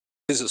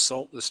Is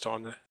assault this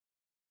time though?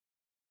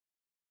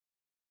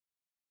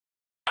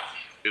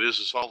 It is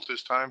assault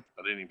this time?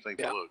 I didn't even think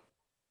to look.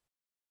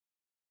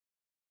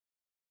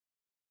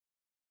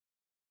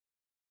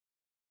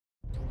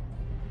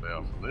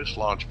 Well, from this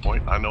launch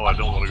point, I know I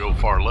don't want to go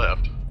far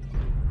left.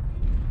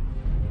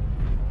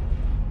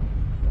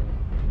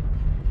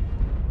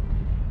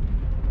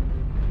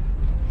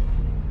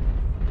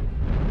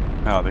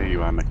 Oh, there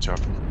you are,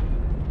 Mechwarrior.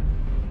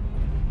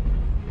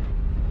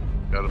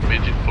 Got a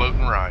midget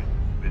floating right.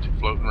 Midget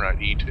floating right,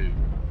 E2.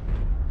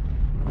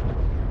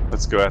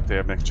 Let's go out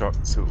there,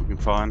 Mechwarrior, see what we can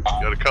find.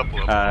 Got a couple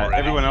of them already.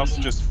 Everyone else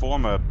just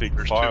form a big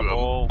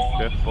fireball,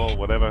 death ball,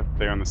 whatever,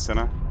 there in the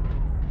center.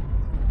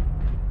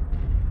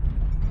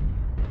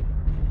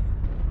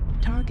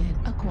 Target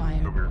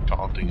acquired. Over here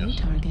taunting New us.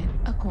 target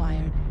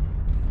acquired.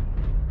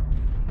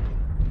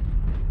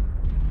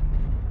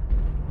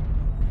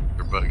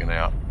 They're bugging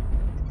out.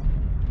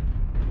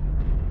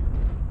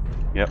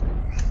 Yep.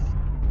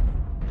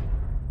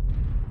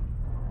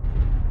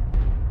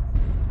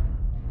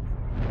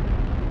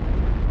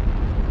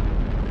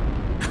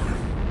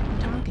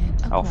 Target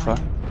acquired. Alpha.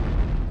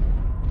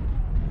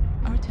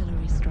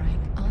 Artillery strike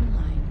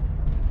online.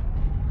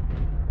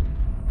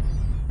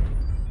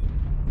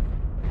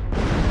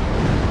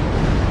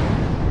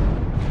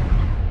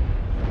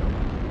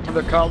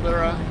 The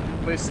caldera,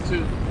 place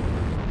 2.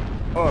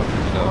 Oh,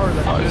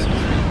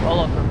 all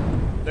of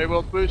them. They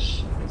will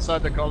push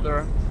inside the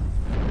caldera.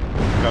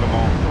 Got them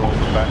all rolled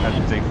back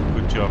at D4.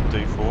 Good job,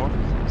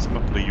 D4. Some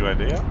up the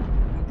UAD out.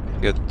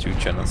 Got 2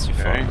 channels so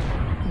far. Okay.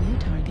 New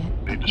target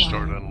Need to acquired.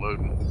 start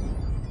unloading.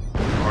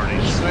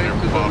 Already Same whenever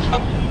to the possible.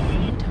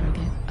 New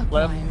target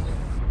Left. acquired.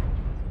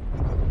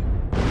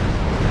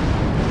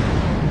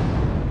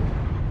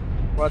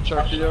 Watch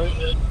artillery.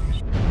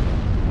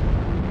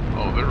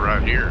 Oh, they're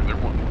right here. They're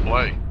wanting to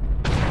play.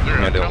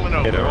 They're they're coming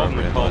all- over. They're all in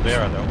the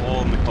caldera. They're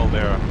all in the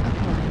caldera.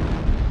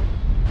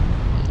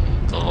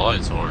 The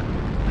lights are.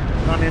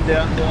 Run in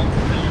there.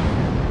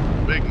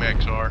 Big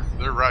mechs are.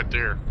 They're right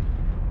there.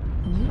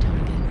 New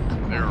target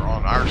acquired. They're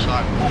on our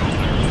side of the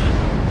caldera.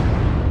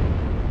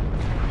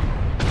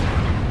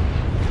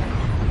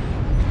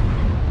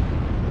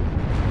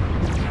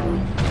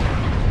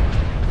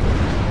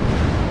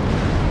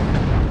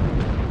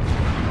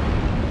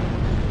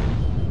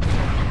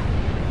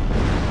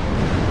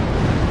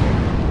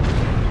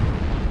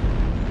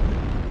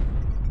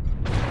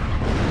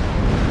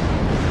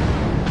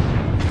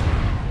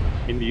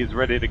 Indy is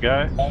ready to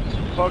go.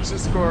 Fox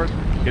is scored.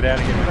 Get out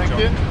of here, Thank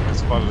you. Mechwarrior. They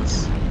spotted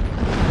us.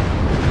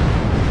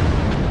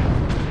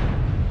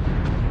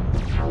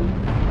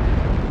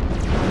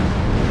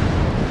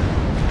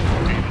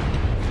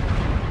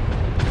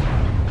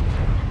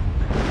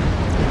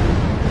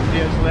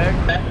 Yes, leg.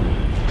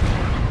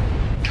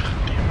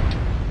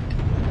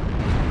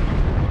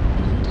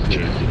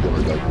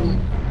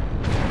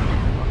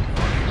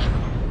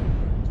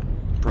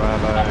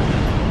 Bravo.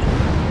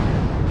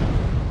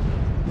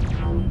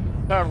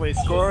 Charlie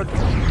scored.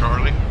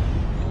 Charlie.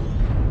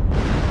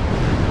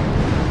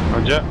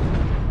 Roger.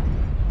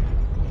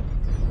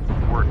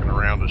 Working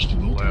around us to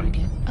the New left.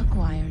 target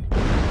acquired.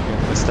 Yeah,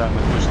 they're starting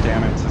to push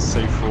down into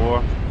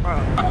C4.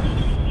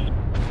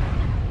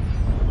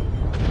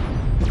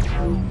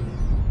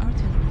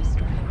 Artillery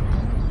strike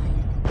online.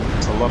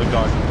 There's a lot of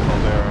guys in the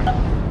caldera.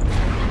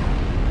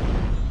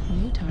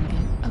 New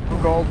target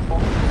acquired. Gold.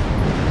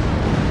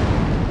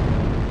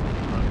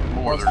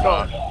 More they're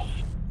not.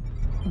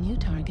 New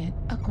target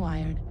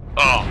acquired.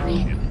 Oh,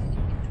 shit.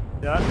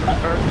 Yeah,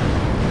 hurt.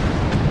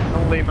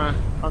 No Lima.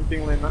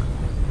 Hunting Lima.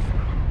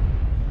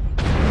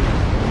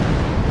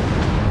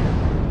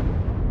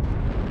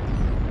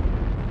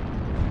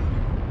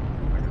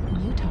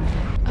 New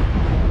target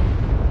acquired.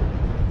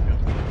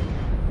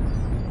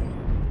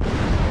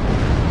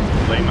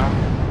 Lima.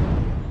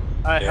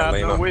 I Yeah, have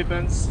Lima. no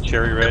weapons.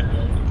 Cherry red. I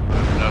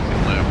have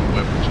nothing left.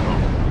 Weapons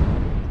gone.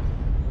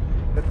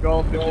 Get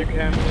gold if you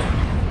can.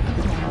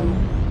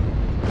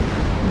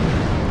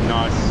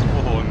 Nice.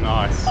 Oh,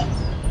 nice.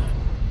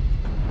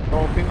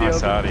 Gold in the Nice,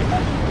 open.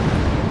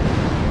 Artie.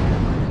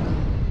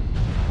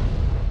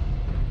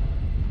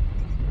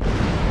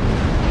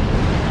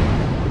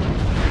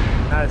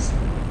 Nice.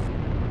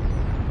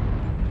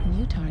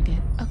 New target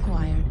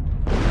acquired.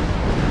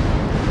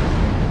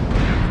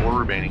 4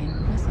 remaining.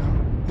 Missile.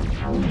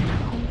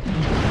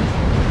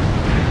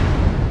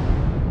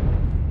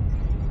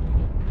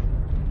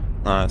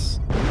 Nice.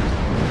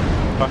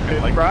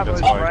 Fucking like Bravo that's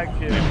is why right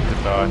here. we needed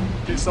to die.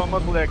 He's on the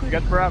leg.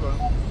 Get Bravo.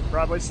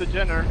 Bravo is the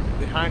Jenner.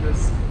 Behind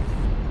us.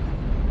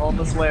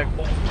 Almost leg.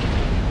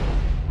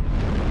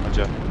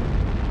 Roger.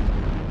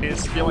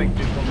 He's killing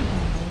people.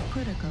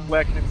 Critical.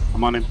 Leg him.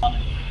 I'm on him.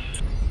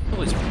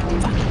 Oh, he's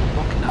fucking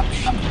walking up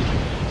shit.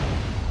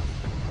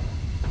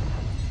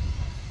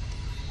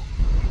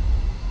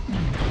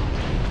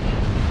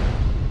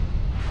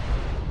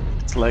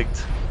 It's legged.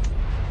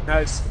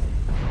 Nice.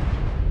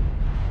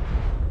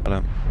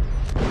 Got him.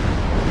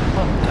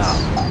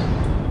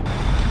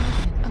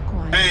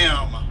 Acquired.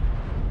 Bam!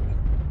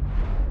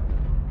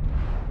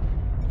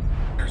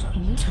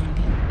 New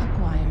target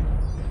acquired.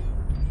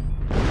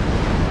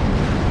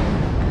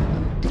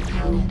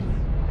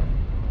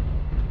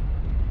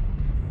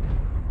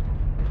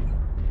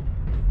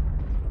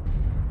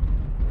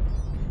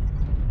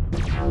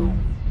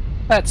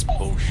 That's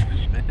bullshit,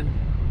 man.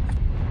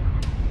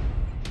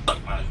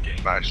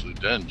 Nicely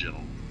done,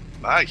 gentlemen.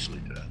 Nicely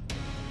done.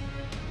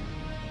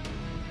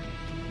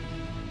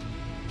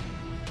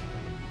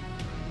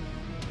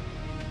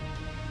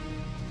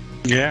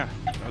 Yeah,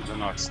 that was a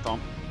nice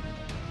stomp.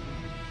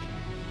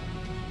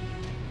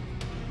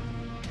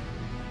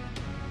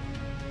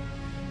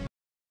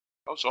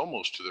 I was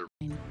almost to their.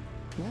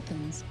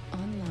 Weapons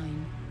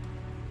online.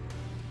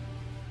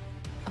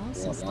 All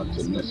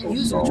systems.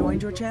 User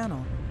joined your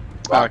channel.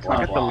 Can I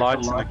get the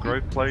lights in the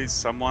group, please?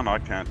 Someone? I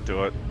can't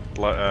do it.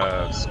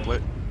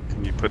 Split.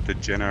 Can you put the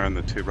Jenna and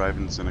the two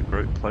Ravens in a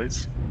group,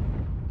 please?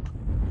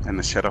 And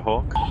the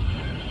Shadowhawk?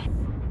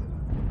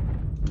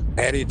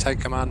 How do you take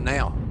command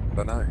now? I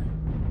don't know.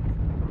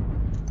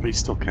 You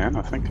still can,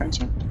 I think, can't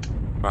you?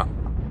 Well,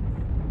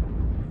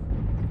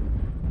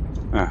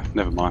 Ah,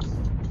 never mind.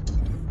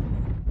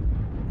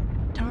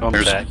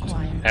 Target There's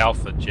acquired.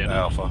 Alpha, Jenna.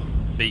 Alpha.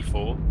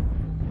 B4.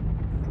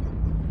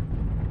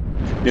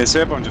 Yeah,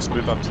 so everyone just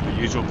move up to the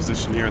usual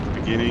position here at the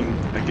beginning.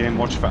 Again,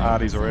 watch for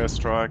arties or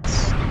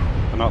airstrikes.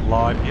 They're not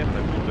live yet,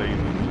 they will be in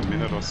a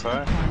minute or so.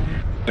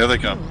 Acquired. There they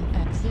come. Fuel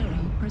at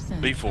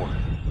 0%.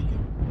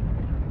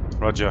 B4.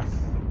 Roger.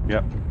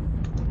 Yep.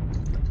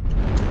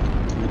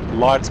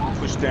 Lights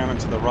push down and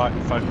to the right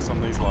and focus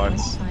on these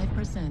lights.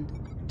 5%.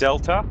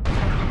 Delta.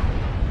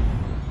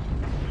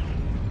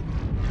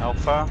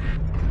 Alpha.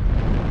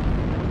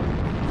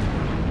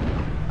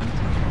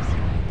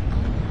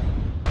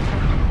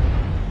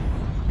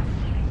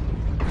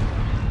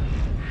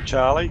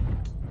 Charlie.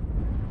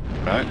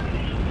 Right.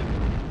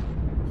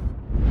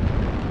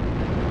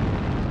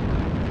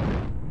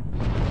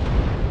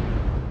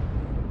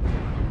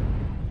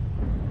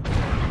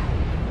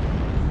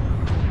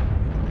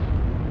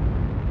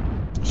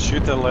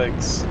 Shoot their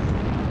legs.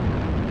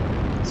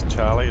 It's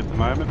Charlie at the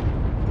moment.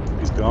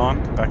 He's gone,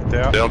 backed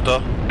out. Delta.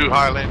 Two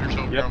Highlanders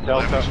over Yep, on the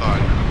Delta. left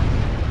side.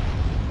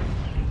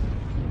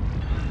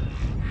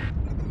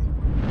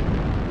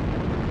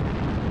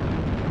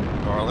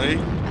 Charlie.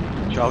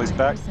 Charlie's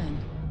back.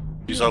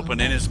 He's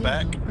opening his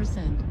back.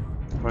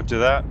 Roger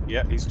that.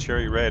 Yeah, he's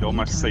cherry red,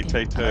 almost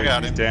CT2. I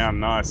got He's him. down,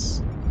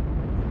 nice.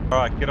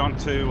 Alright, get on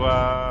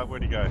to,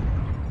 where'd he go?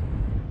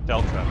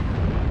 Delta.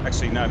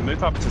 Actually, no,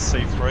 move up to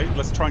C3.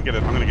 Let's try and get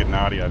it. I'm going to get an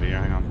arty over here,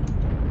 hang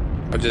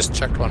on. I just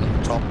chucked one at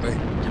the top there.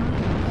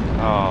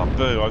 Oh,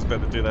 boo, I was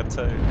about to do that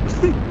too.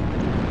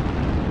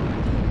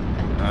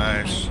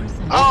 Nice.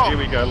 Oh! Here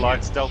we go,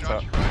 lights, Delta.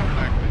 Shot you right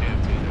back in the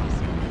head, Tina.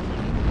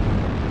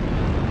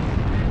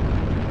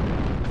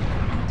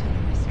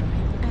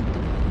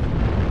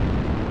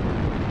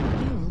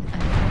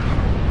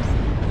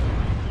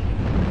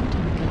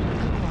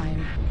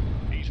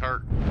 He's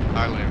hurt.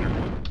 Highlander.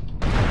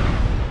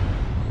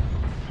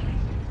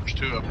 There's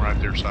two of them right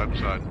there, side by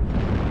side.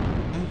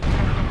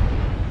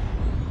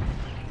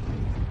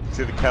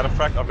 See the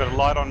cataphract? I've got a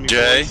light on me,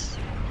 Jay. boys.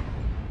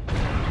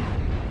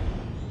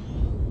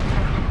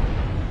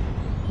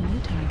 New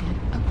target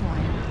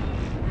acquired.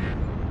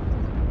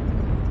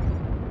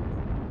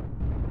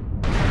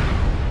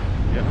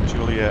 Yep,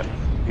 Juliet.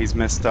 He's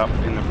messed up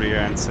in the rear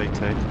and CT.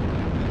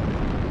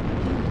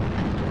 Fuel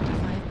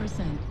at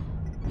 25%.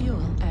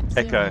 Fuel at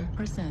Echo.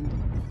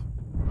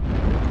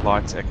 0%.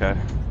 Lights, Echo.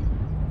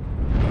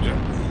 Fuel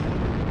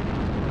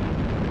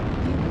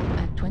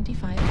at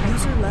 25%.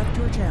 User left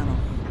your channel.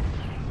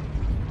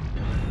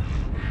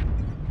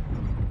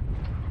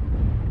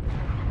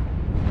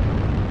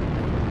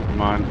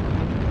 Come on.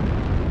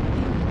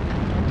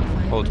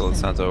 Hold till it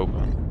sounds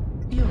open.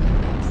 Fuel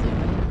at 0%.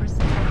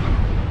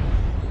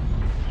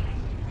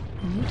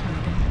 New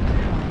target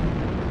acquired.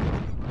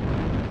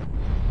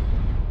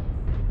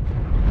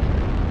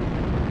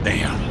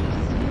 Damn.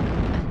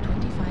 At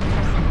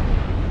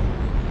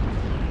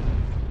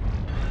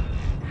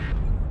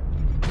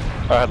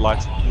 25%. Alright,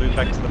 lights. Move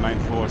back to the main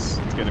force.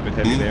 It's getting a bit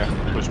heavy there.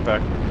 Push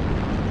back.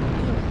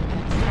 Fuel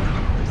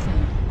at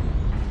 0%.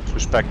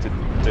 Push back to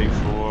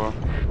D4.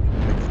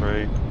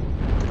 D3.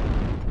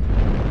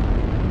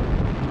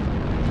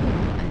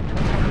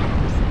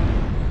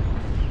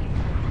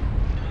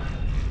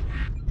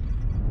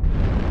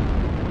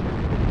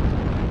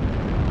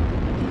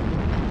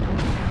 Fuel at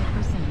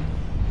 25%.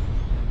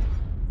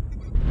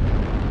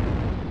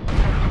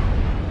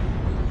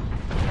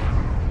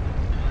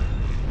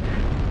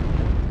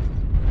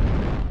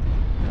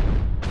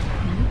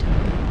 New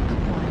target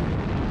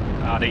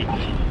acquired. Artie.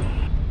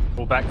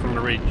 Pull back from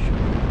the ridge.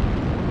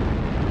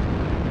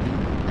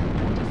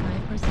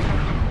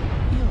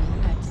 Fuel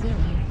at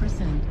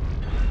 0%.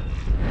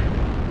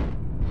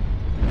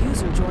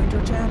 User joined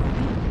your channel.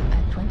 Fuel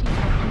at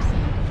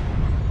 25%.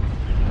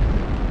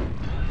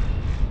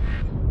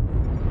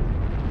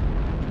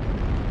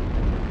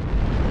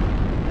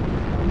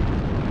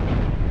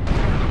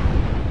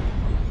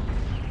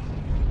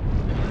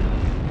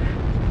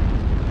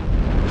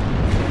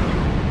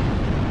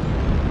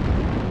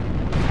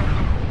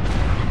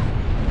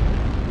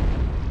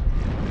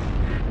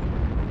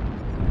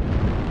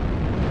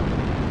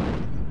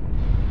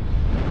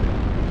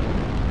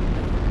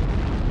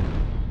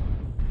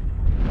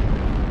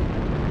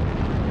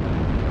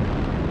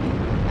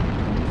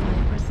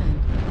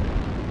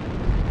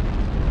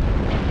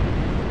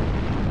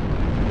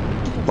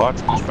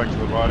 Lights push back to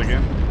the right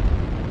again.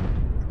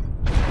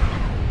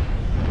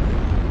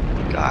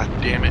 God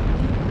damn it.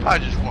 I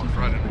just walked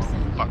right into a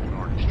fucking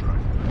orange truck.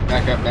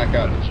 Back up, back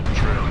up. That is some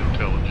trail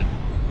intelligent.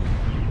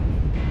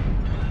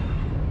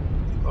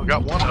 Oh,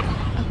 got one of them.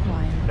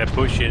 Acquired. They're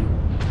pushing.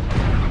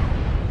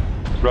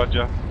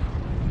 Roger.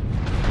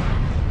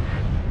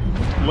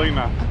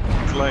 Lima,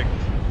 it's leg.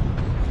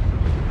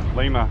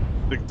 Lima,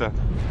 Victor.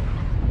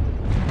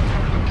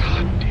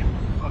 God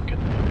damn fucking.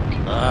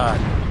 Ah,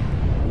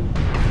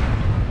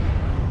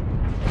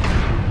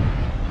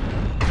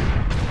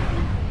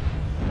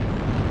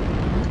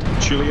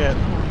 Juliet,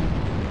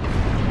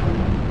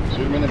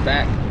 Shoot him in the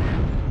back.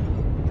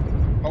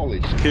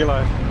 Holy shit.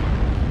 Kilo.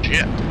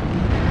 Shit.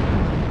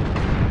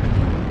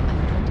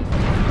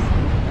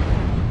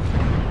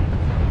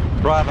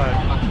 Bravo.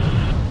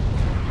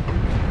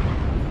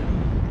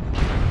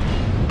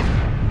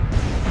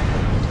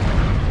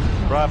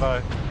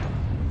 Bravo.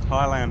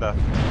 Highlander.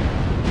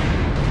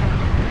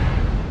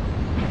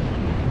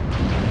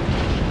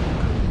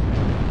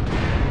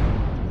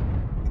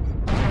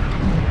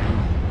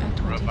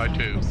 We're up by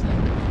 2.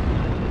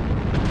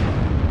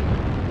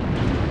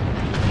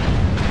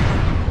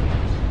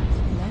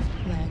 Left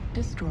leg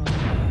destroyed.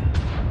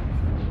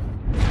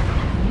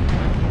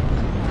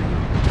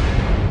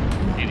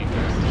 Hitting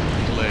his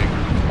leg.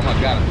 Oh my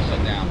god, I'm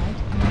shut down. Right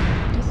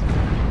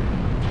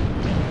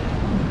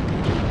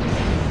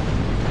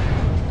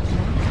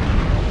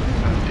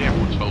God damn,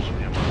 what's holding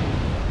him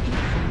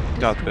up?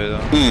 Got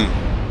better.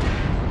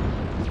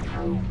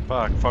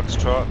 Fuck,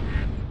 Foxtrot.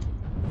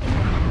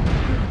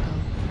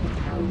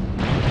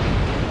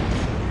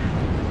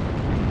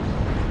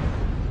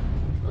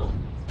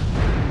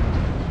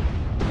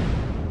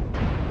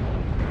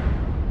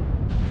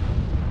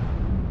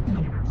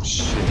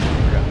 Shit, we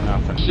got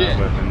nothing, Shit.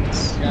 no weapons.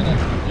 Got a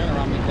gunner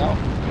on me, dog.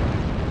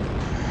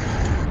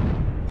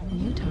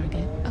 New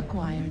target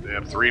acquired. They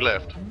have 3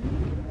 left.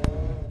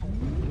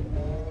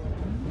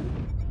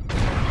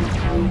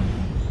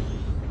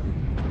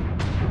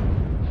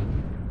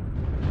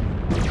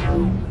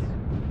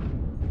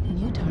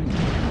 New target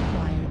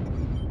acquired.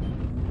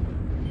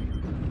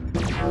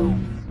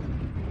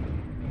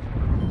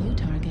 New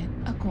target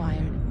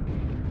acquired.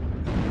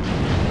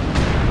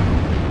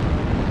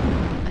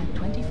 At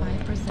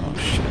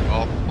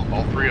 25%.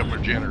 All 3 of them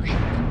are Jenners.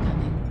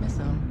 Incoming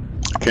missile.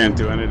 Can't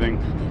do anything.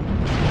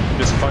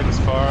 Just fight as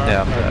far.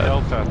 Yeah, I'm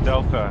dead.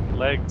 Delta.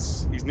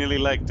 Legs. He's nearly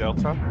leg,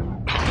 Delta.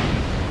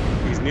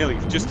 He's nearly.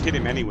 Just hit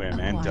him anywhere,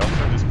 man.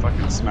 Delta. Just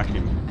fucking smack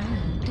him.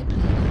 Ammo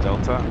depleted.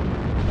 Delta.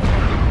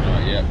 Oh,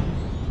 yep.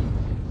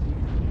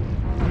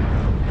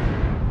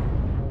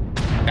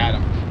 Got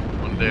him.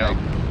 1 down,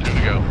 2 to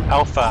go.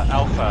 Alpha.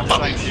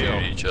 they Same shoot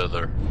deal. each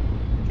other.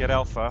 Get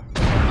Alpha.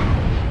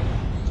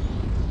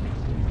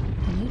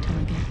 New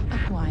target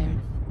acquired.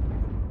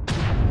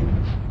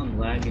 I'm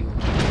lagging.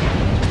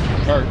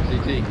 Hurt,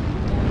 CT.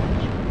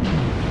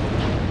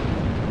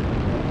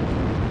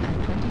 At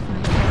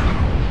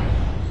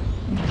 25%.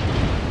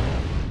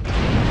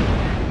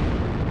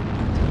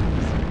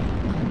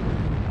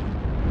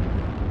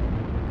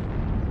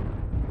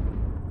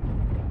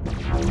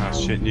 Oh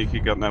shit,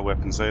 Nuki got no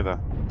weapons either.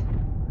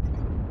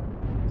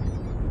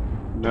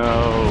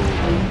 No.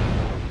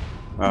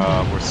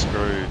 We're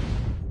screwed.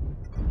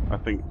 I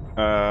think,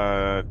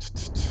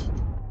 Destroyed.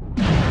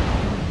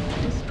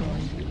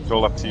 it's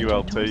all up to you,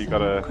 LT. You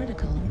gotta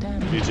Critical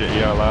damage. use your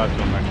ER large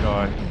on that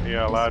guy.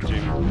 ER large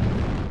him.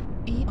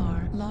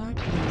 ER large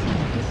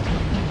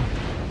destroyed.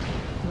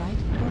 Right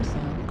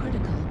torso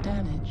critical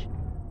damage.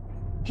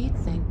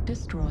 Heatsink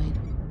destroyed.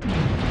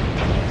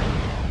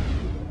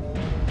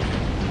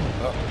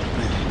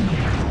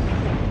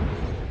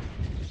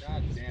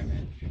 God damn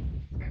it.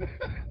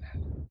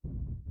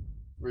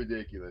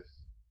 Ridiculous.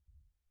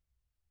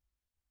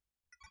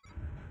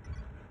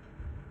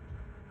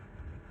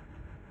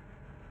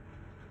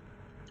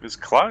 It's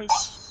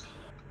close.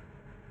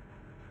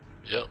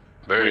 Yep,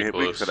 very we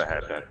close. could have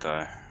had that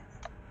though.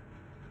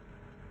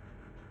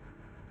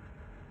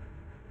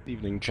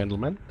 Evening,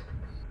 gentlemen.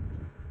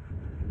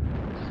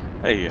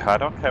 Hey,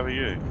 Hardock, how are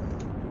you?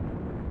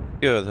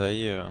 Good, how are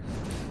you?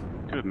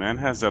 Good, man.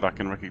 How's that I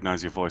can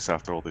recognize your voice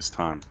after all this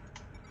time?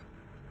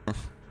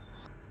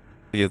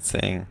 Good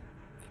thing.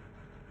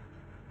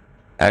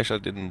 Actually,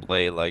 I didn't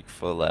play like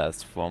for the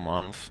last 4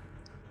 months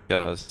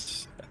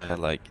because I had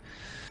like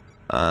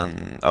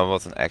I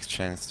was an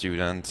exchange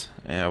student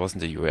and I was in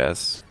the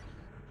US,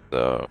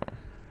 so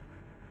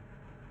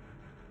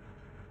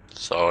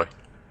Sorry.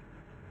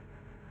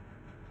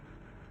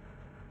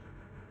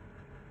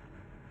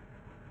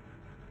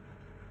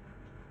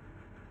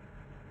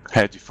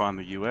 How'd you find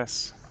the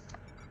US?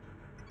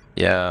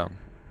 yeah,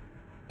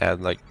 I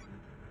had like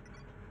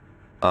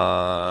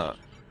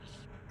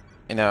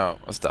you know,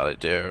 I studied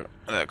there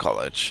at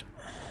college,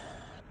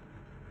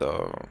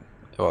 so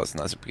it was a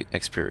nice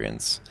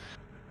experience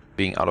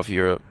being out of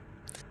Europe,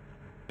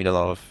 meet a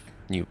lot of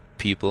new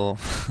people,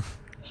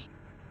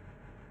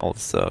 all the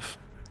stuff.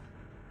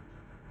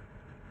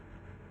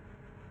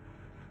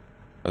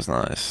 It was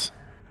nice.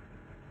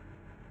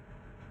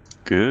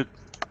 Good.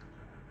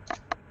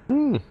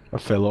 A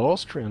fellow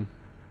Austrian.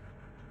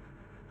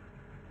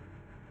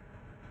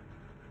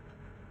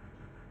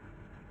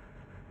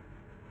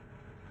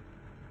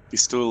 You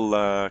still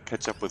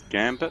catch up with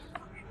Gambit?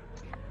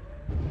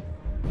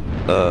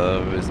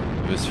 With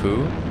who?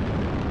 Fuel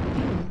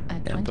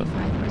at Gambit.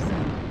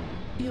 25%.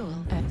 Fuel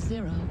at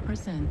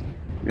 0%.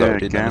 No, I Yeah,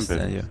 didn't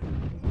understand you.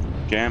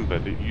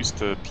 Gambit. It used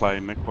to play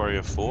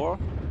Mechwarrior 4.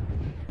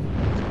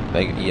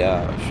 Like,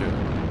 yeah, sure.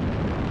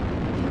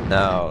 Fuel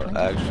No,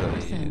 at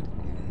actually, 25%.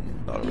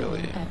 not Fuel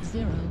really. at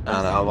 0%.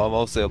 And I'll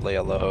mostly play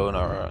alone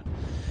or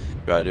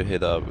try to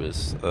hit up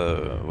with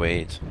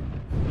Wade.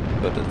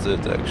 But that's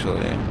it,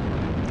 actually.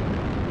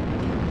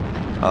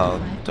 I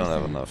don't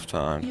have enough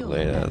time to Fuel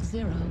play at that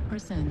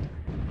 0%.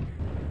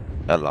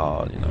 a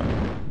lot, you know.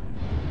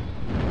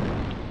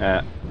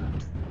 Yeah.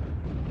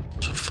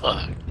 What the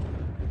fuck?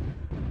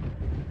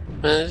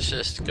 Let's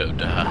just go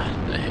die.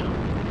 Damn.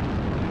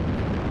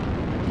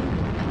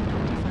 Fuel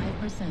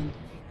at 25%.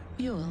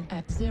 Fuel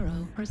at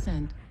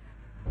 0%.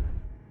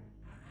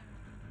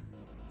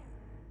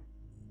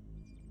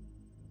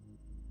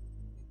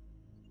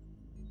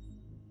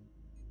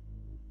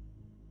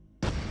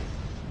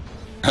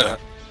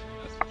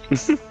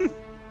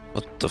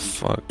 What the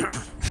fuck?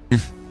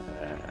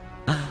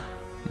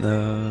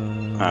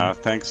 No.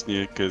 Thanks,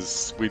 New,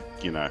 because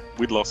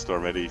we'd lost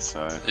already,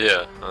 so.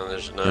 Yeah,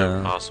 there's no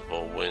Yeah.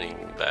 possible winning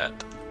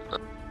that.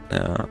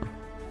 Yeah.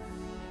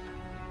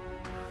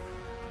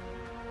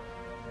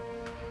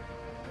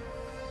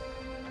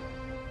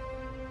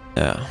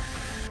 Yeah.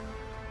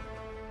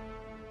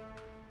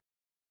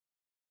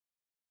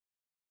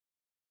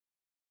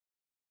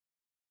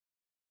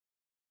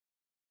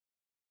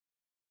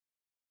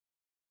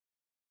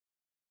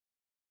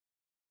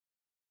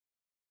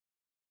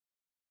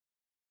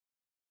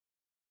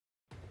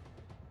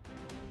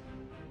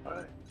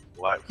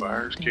 Light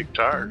fires, kick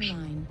tires.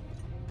 Online.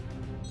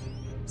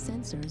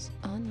 Sensors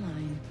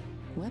online.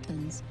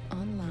 Weapons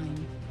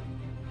online.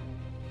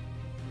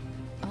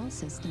 All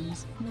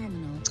systems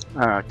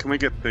nominal. Can we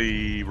get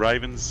the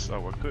Ravens? Oh,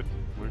 we're good.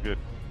 We're good.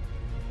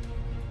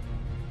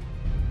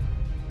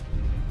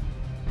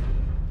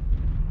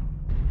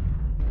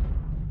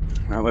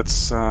 Now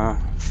let's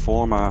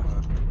form a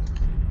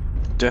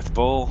death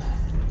ball.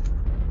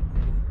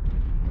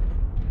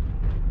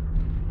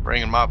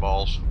 Bringing my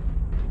balls.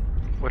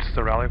 What's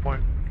the rally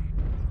point?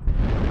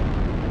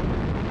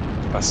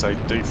 I say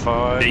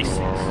D5 D6.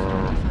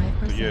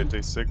 or 25%. yeah,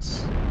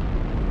 D6.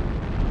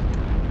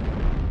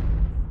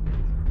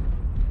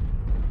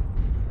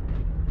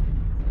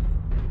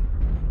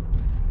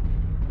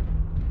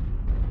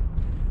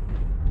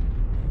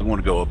 I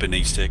want to go up in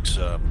E6. See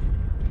what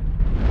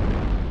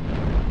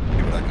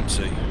I can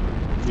see.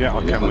 Yeah,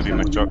 I'll come with you,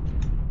 McJock.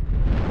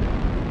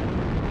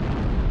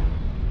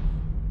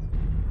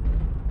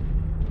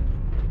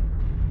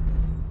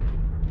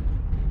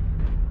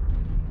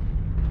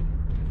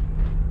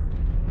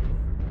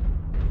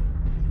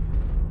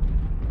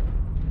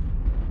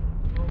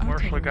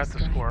 Marshall got the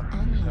score.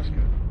 That's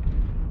good.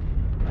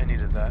 I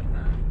needed that.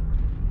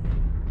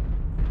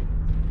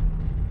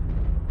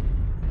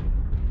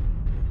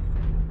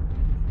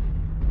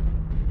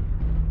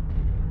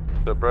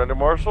 Is that Brandon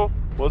Marshall?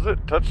 Was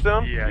it?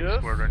 Touchdown? Yeah, I just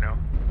scored right now.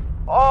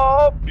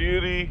 Oh,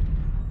 beauty.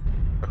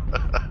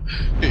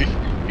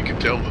 You can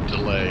tell the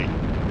delay.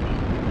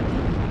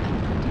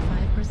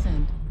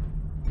 25%.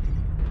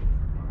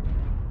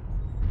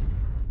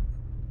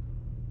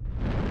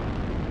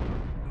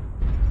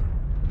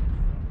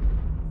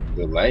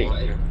 Delay.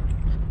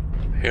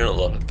 I'm hearing a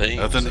lot of things.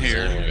 Nothing since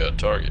here. anyone got a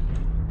target.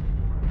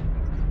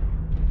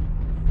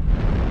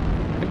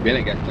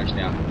 Bennett got a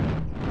touchdown.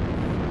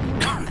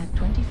 At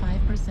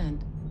 25%.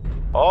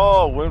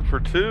 Oh, went for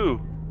 2.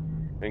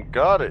 And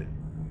got it.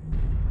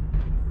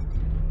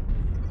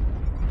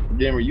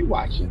 Then were you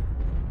watching?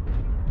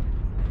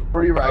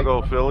 Where are you right? I'll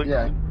go Philly.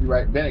 Yeah, you're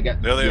right. Bennett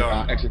got There they the,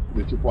 are. extra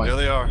the 2 points.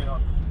 There they are.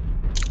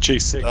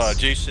 G6.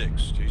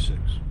 G6.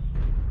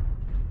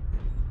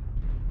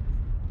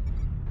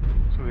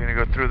 So we're gonna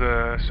go through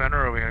the center,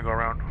 or are we gonna go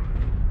around?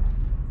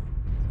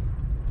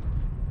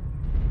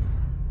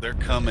 They're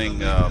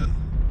coming.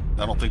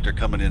 I don't think they're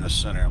coming in the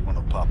center. I'm going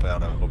to pop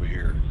out over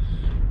here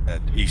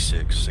at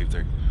E6. See if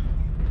they're.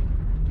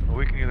 Well,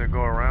 we can either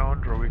go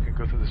around, or we can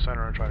go through the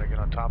center and try to get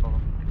on top of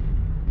them.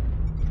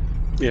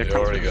 Yeah, You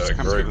already got a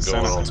group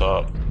going on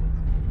top.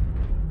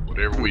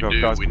 Whatever we got do,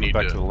 guys we coming need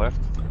back to the to left.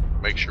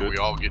 make sure Good. we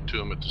all get to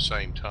them at the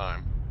same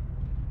time.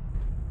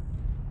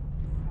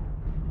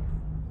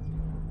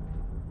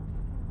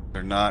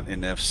 They're not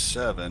in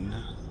F7.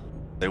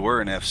 They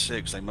were in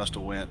F6. They must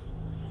have went.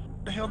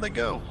 Where the hell did they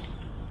go?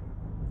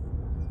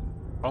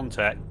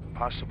 Contact.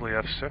 Possibly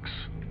F6.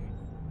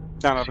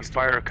 No, no, See that's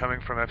fire coming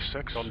from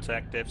F6.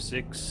 Contact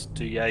F6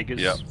 to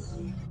Jaegers. Yep.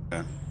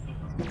 Yeah.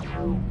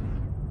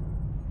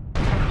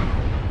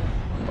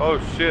 Oh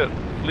shit.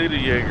 Fleet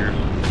of Jaegers.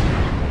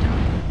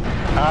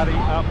 Party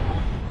up.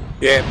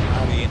 Yeah,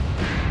 party in.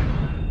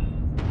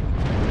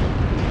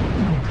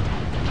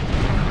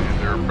 And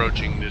they're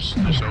approaching this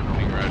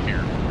opening right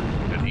here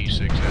at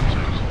E6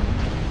 F6.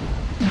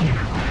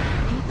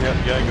 Yep,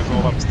 Jaeger's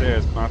all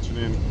upstairs, marching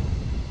in.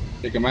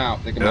 Take him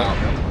out, take him out.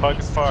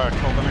 Focus fire,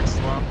 call the next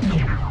one.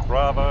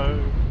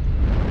 Bravo.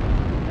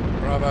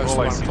 Bravo's the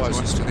one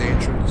closest to the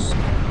entrance.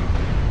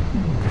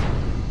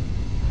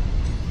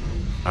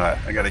 Alright,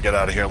 I gotta get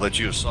out of here. Let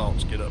you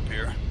assaults get up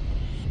here.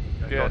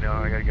 Yeah, no,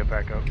 I gotta get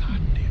back up. God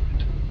damn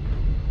it.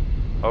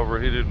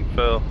 Overheated and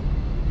fell.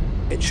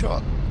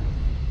 Headshot.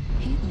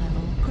 Heat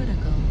level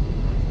critical.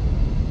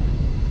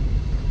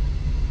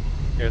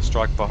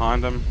 Airstrike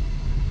behind him.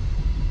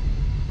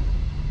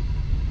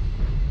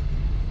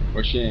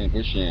 Push in,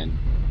 push in.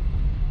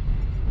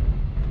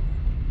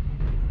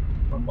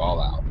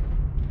 Ball out.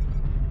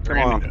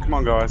 Come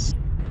on, guys.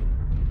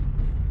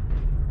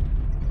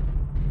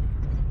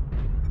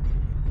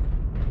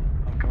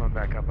 I'm coming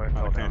back up.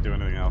 I can't do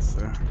anything else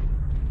there.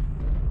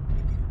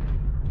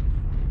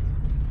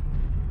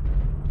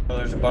 Oh,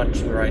 there's a bunch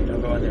to the right.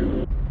 Don't go in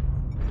there.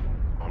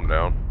 I'm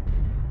down.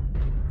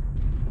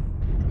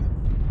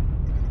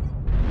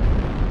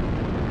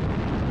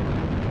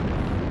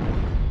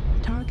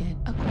 Target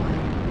acquired.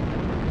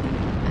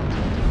 Fuel at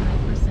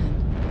 25%.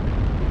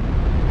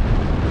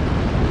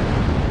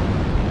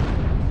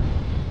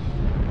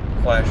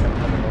 Flash, I'm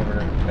coming over to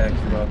back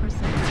you up.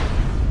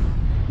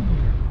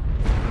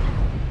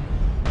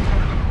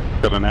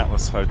 Got an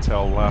Atlas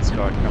Hotel, last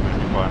guy coming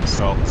in by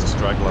himself, it's a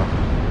straggler.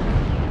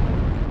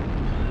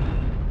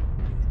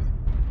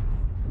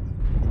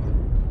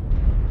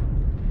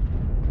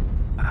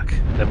 Fuck.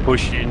 They're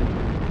pushing.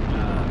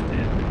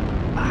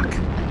 Fuck.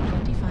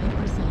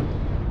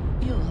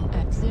 25%. Fuel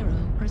at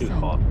 0%. Too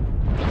hot.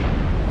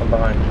 I'm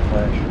behind you,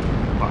 Flash.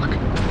 Fuck.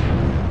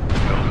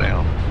 Fell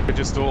down. We're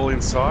just all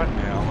inside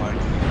now,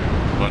 like.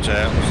 Bunch of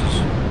Atlases.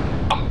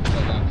 Oh,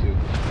 fell down too.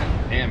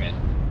 Damn it.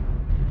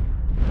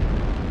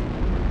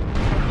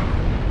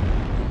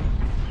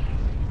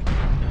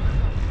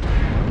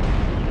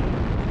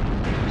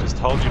 Just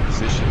hold your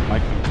position,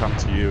 make them come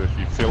to you if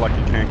you feel like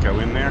you can't go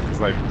in there, because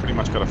they've pretty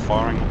much got a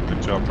firing.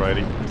 Good job,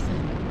 Brady.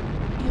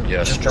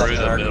 Yeah, Just screw drop the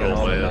the middle, target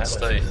on man. the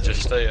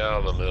Just stay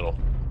out of the middle.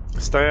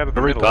 Stay out of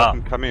the Group middle, let up.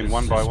 them come in It's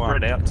one by one.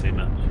 Spread out too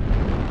much.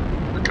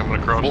 They're coming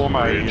across the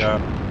bridge.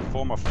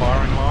 Form a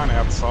firing line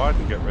outside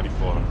and get ready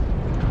for them.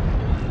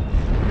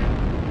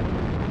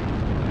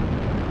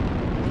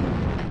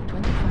 Fuel at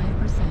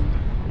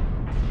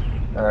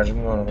 25%. Alright,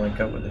 I'm going to link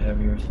up with the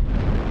heaviers. Fuel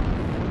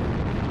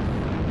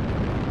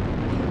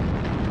at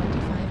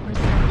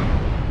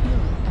 25%.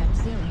 Fuel at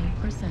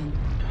 0%.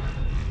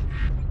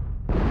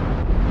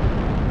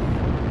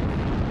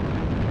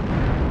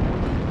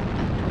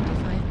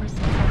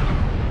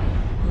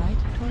 Right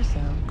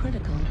torso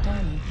critical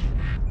damage.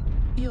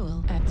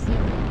 Fuel at 0%. Fuel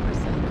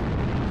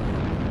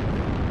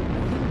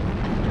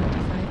at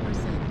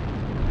 25%.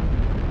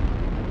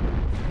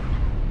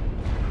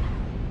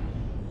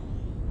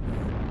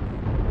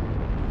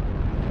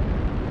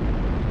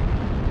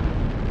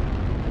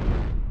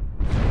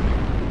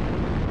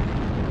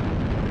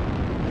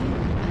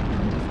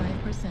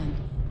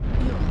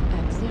 Fuel at 25%. Fuel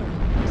at 0%.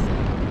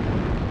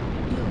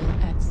 Fuel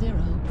at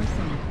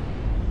 0%.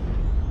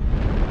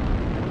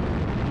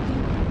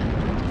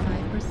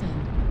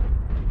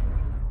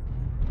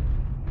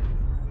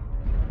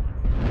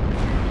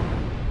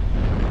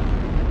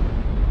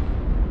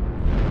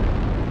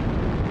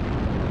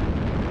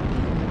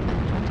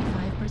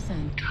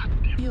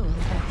 Fuel at 25%. Fuel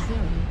at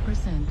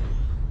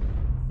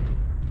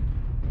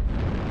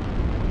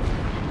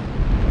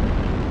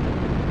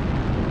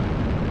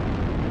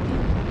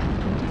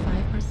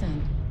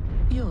 0%.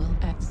 Fuel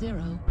at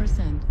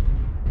 0%.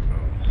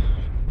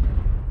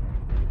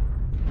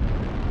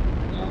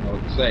 I don't know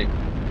what to say.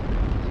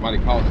 Somebody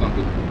call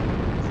something.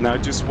 No,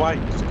 just wait.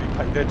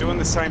 They're doing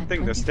the same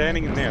thing. They're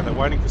standing in there. They're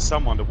waiting for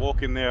someone to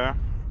walk in there,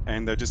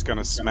 and they're just going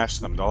to smash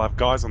them. They'll have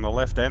guys on the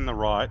left and the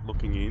right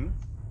looking in.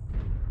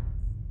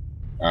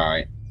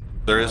 Alright.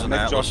 There is an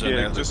Atlas in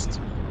there. Just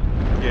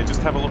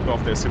have a look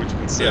off there, see what you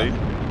can see.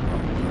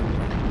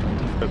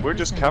 Yeah. But we're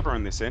just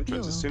covering this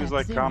entrance. As soon as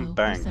they come,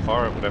 bang,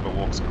 fire at whatever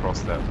walks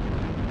across that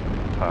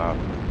path.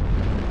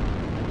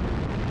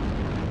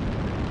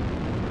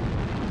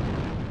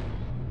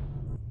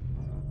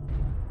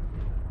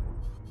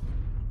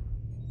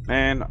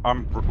 Man,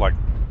 I'm like...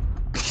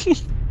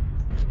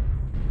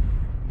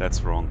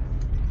 That's wrong.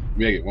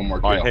 Make it one more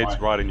My kill. head's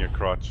right in your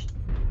crotch.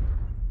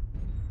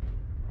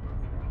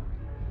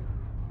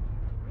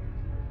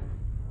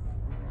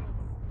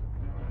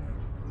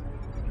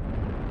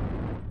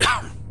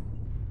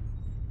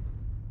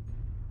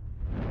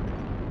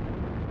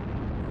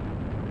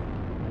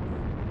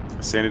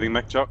 See anything,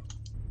 Mechjock?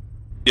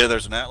 Yeah,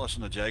 there's an Atlas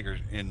and a Jaeger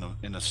in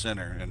the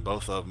center, and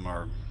both of them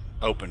are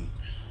open.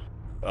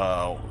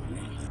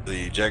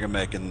 The Jaeger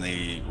mech in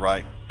the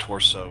right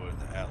torso and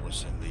the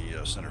Atlas in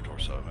the center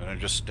torso, and they're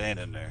just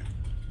standing there.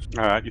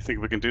 All right, you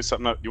think we can do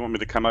something? You want me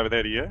to come over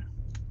there to you?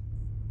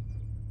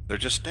 They're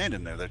just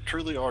standing there. They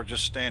truly are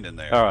just standing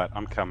there. All right,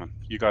 I'm coming.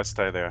 You guys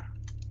stay there.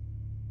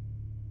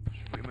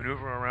 We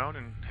maneuver around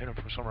and hit them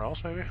from somewhere else,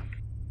 maybe?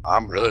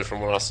 I'm really, from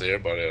what I see,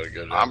 everybody ought to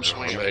go down. I'm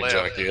swinging left.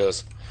 Jack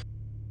is.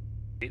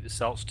 Keep the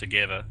salts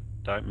together.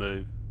 Don't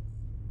move.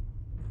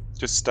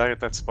 Just stay at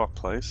that spot,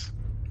 please.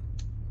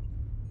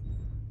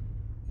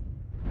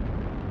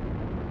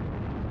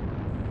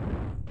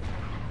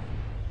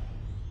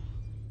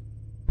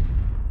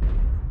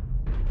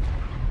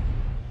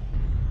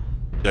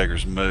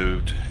 Jagger's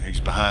moved. He's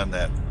behind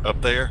that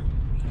up there.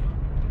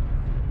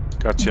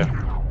 Gotcha.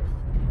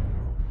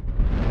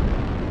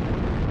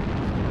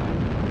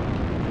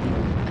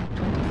 At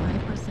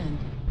 25%.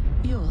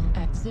 Fuel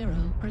at 0%.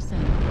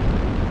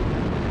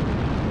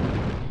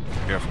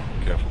 Careful,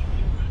 careful.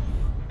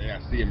 Yeah,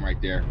 I see him right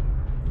there.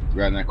 He's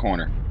right in that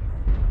corner.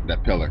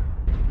 That pillar.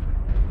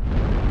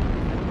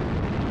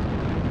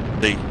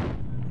 D.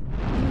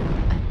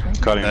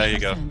 Got him. There you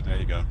go. There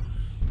you go.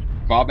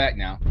 Fall back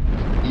now.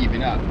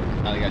 Even up.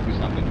 Now they gotta do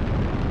something.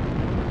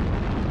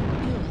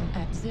 Fuel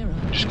at 0.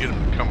 Just get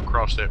him to come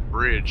across that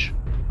bridge.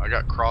 I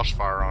got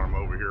crossfire on him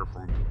over here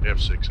from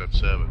F6,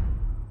 F7.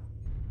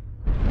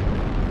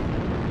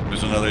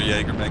 There's another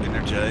Jaeger making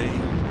their J.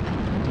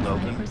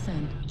 Open.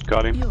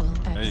 Got him. Fuel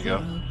at There you go.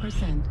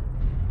 0%.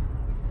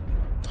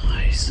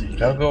 Nice.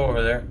 Don't go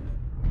over there.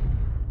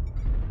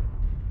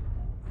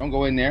 Don't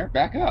go in there.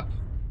 Back up.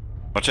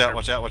 Watch out,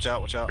 watch out, watch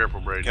out, watch out.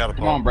 Careful, Brady. Catapult.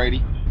 Come on,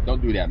 Brady.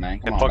 Don't do that, man.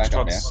 Come And on, back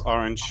up, man. Foxtrot's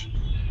orange.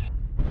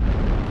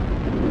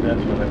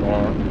 That's what they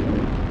want.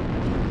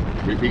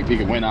 We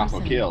can win off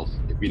of kills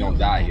if we don't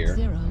die here.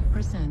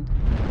 0%.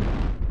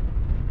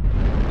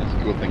 That's the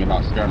cool thing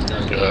about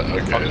skirmishers.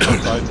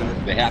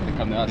 Okay. They have to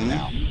come to us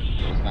now.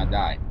 Let's not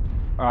die.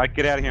 Alright,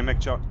 get out of here,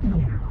 Mechwarrior.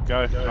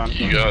 Go. Run.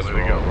 You guys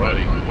are all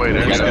ready. Wait,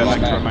 Let's Yeah, go yeah, back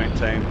to yeah. our main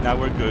team. No,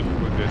 we're good.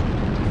 We're good.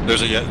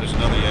 There's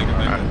another Jaeger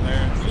making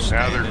there. Just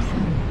Now standing.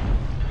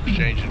 they're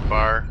exchanging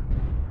fire.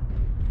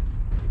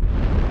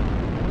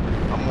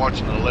 I'm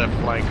watching the left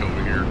flank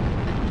over here.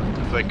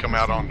 If they come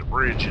out on the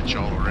bridge that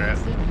y'all are at,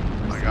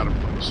 I got them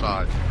from the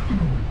side.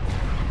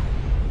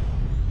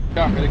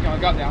 Come, here they come.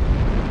 Got down.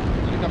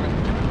 They're coming.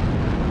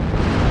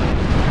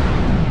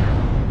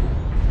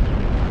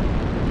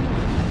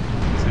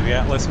 See the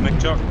Atlas,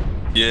 Mechwarrior?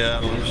 Yeah.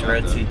 It's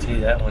red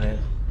CT, that one is.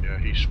 Yeah,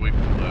 he's sweeping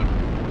left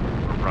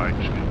or right.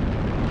 Excuse me.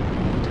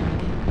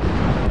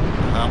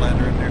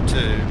 Highlander in there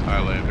too.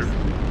 Highlander.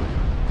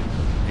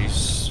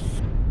 He's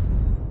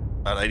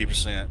about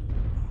 80%.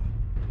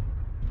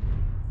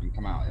 You can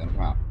come out. Let them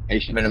come out.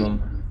 Patient.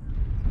 Minimum.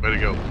 Way to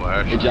go,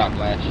 Flash. Good job,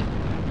 Flash.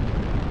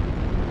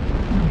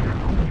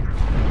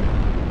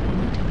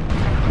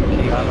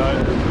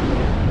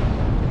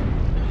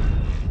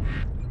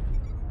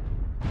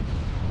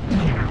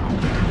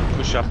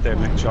 Push up there,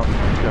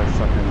 Mechwarrior. Go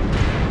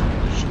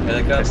fucking Here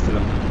they go. test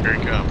them. Here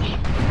he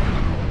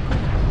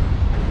comes.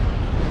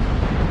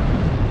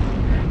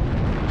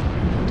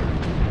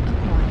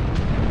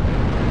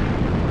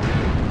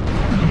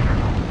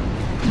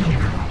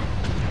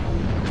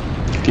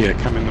 Yeah,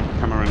 come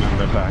around on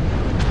their back.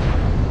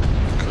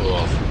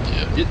 Cool.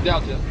 Yeah. Get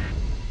Delta.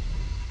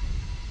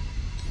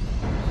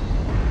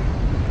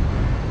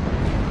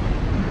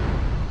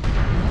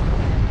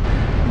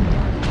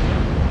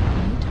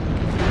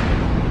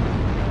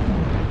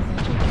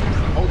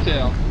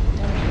 Hotel.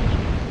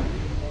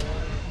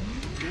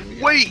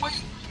 Wait!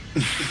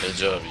 Good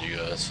job, you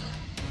guys.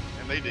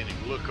 And they didn't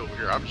even look over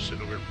here. I'm just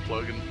sitting over here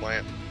plugging,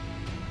 planting.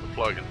 We're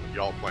plugging,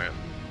 y'all plant.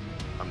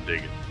 I'm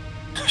digging.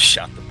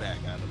 Shot the back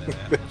out of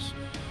that Atlas.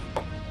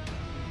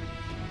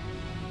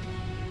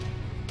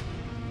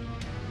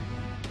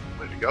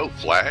 Way to go,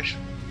 Flash.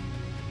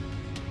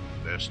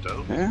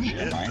 Desto. Yeah. Shit,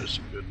 Yeah, man. that's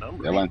a good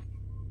number. That one.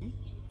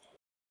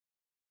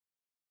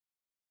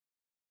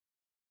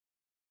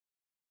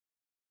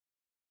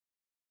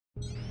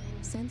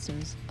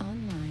 Sensors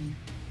online.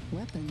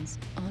 Weapons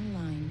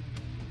online.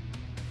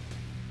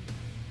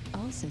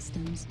 All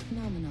systems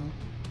nominal.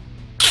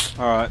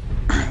 Alright,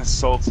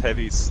 assaults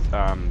heavies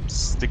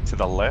stick to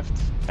the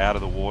left, out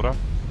of the water.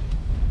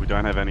 We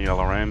don't have any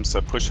LRMs,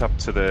 so push up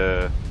to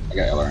the I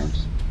got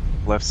alarms.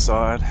 left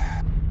side.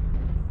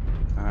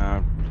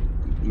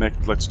 Mech,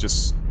 let's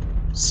just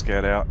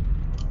scout out.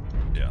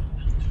 Yeah.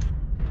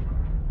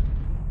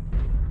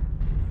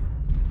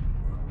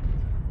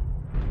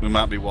 We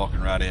might be walking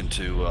right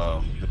into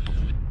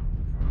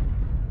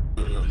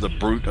the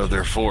brute of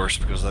their force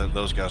because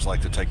those guys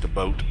like to take the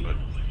boat, but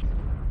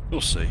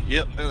we'll see.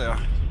 Yep, there they are.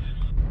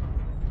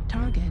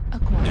 Target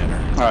acquired.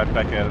 Alright,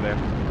 back out of there.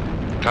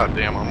 God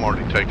damn, I'm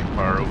already taking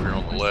fire over here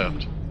on the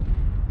left.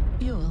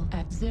 Fuel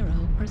at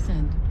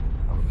 0%.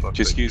 Fuck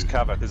Just they use do.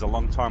 cover. There's a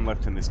long time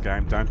left in this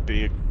game. Don't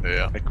be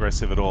Yeah.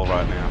 aggressive at all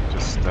right now.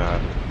 Just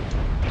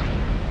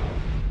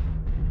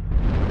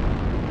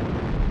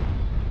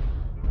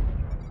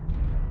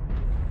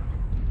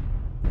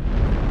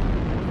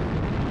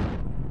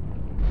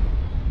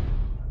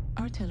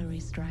Artillery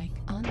strike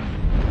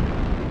online.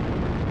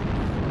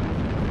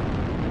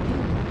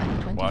 Fuel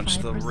at 25%. Watch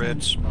the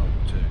red smoke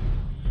too.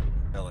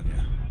 Telling you.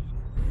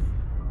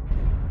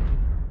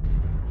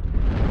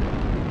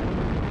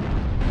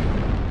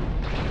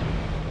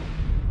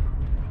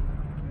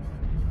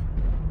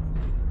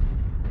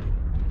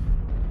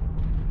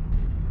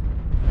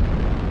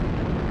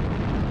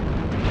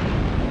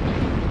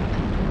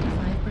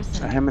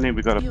 so how many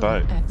we got a Fuel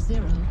boat? at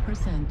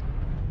 0%.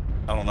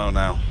 I don't know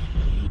now.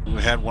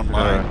 We had one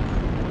line.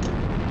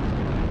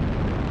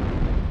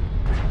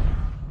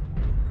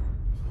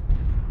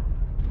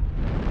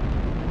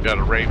 Got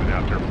a Raven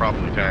out there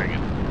probably tagging.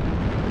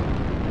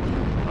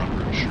 Not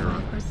really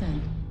sure.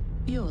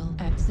 Fuel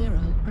at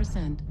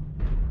 0%.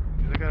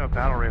 They got a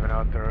battle Raven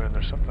out there, and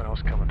there's something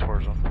else coming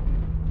towards them.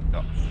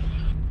 Yep.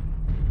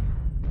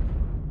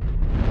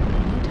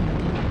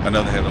 I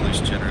know they have at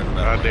least Jenner in the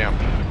battle. Goddamn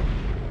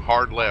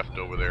hard left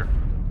over there.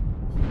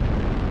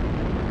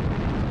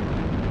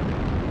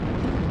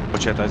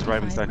 Watch out, those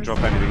Ravens don't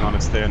drop anything on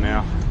us there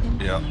now.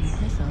 Yep.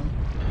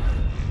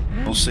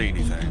 Don't see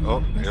anything. Oh,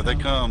 here they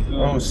come.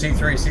 Oh,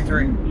 C3,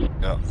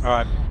 C3. Yep.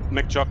 Alright,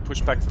 Mech Jock,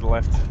 push back to the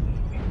left.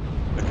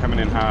 They're coming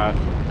in hard.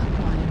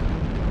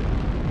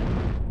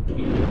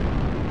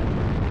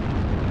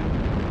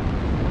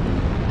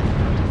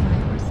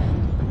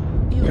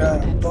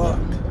 God, fuck.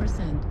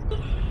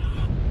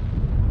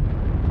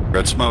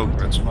 Red smoke,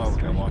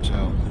 gotta watch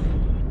out.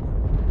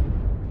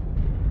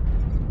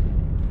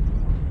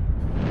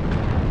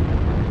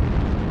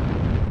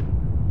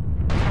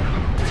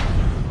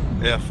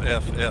 F,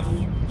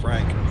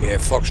 Frank. Yeah,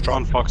 Foxtrot.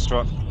 On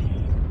Foxtrot.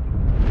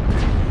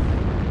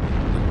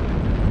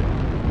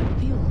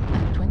 Fuel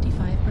at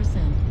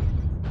 25%.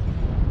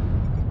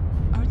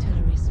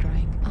 Artillery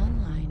strike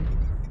online.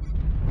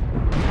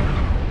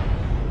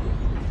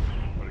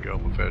 Way to go,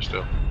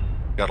 Mephisto.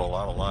 Got a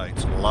lot of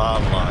lights,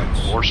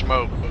 More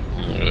smoke.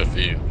 A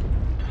few.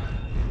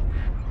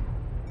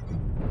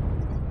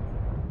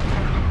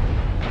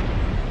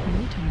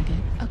 New target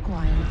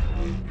acquired.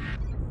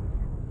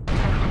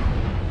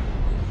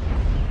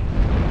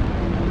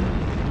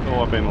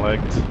 Oh, I've been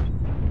legged.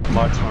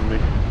 Lights on me.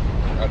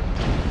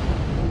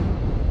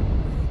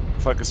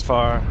 Focus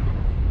fire.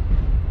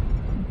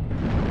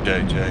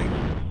 JJ.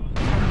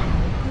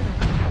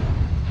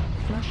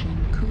 Flushing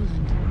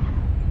coolant.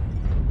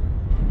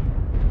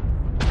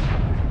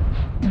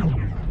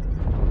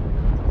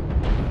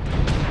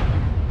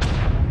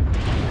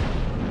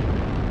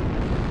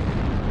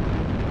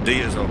 D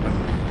is open.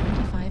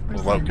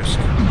 Locust.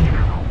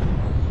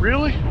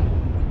 Really?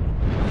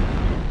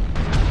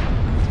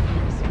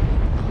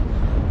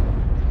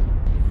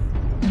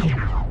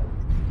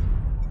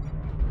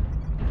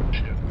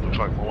 Shit, looks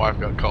like my wife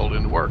got called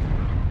into work.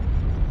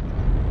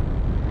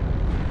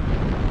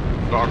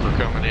 Docker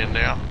coming in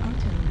now.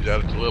 He's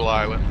out at the little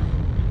island.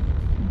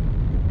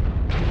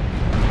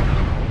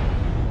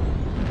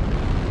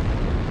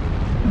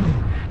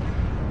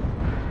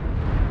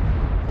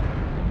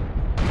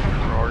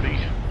 Artie.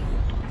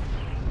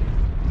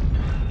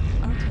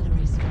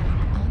 Artillery strike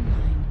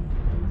online.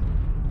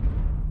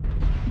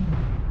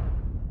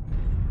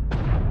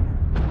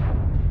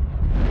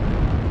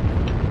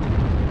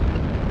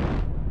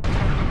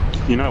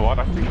 You know what?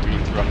 I think we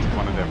interrupted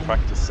one of their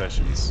practice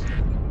sessions.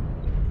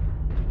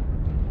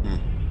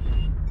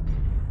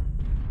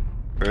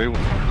 Very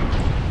well.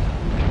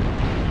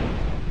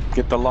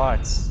 Get the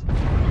lights.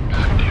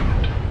 God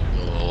damn it.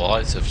 The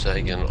lights have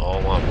taken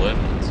all my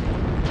weapons. He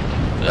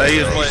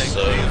is There are laying.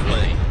 so He is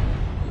laying.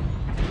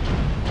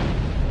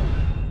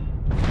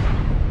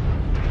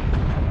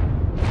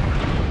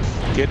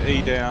 Get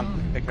E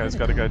down. Echo's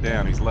got to go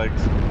down. He's legged.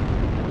 Fuel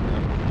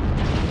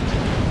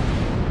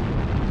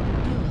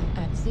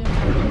at 0%.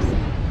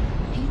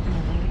 Heat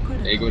level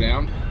critical. A go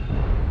down.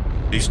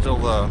 He's still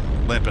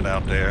limping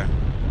out there.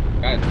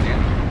 God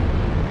damn.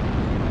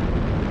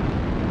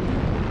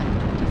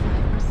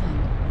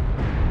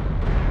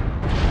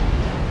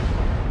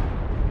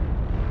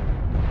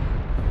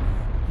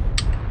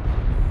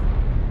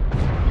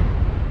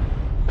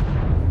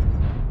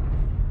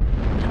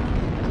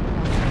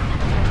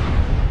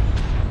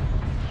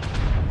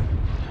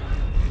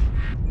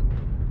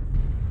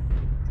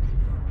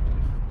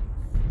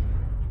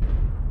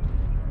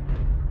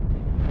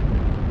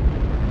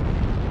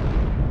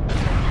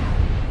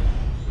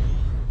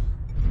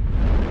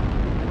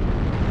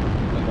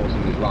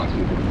 At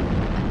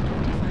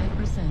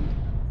 25%.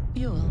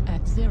 Fuel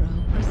at 0%.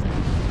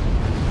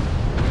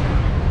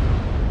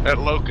 That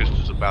locust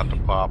is about to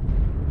pop.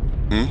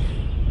 Hmm?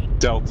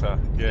 Delta.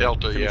 Yeah.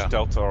 Delta, Finish yeah.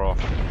 Delta off.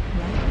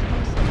 Right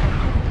torso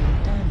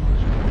critical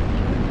damage.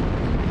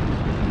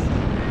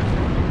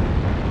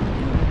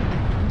 Fuel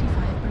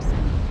at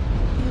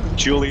 25%. Fuel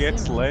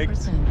Juliet's at legged.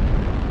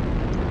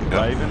 0%.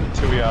 Raven,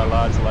 2ER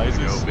large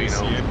lasers. Yo, Vino.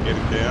 BCN, get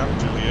him down.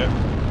 Juliet.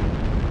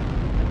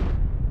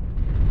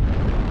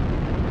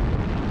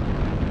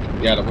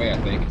 Yeah, the way I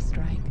think.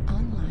 Strike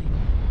online.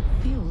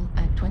 Fuel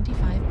at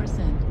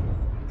 25%.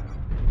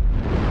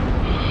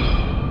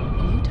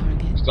 New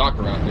target.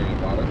 Stalker out there in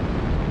the water.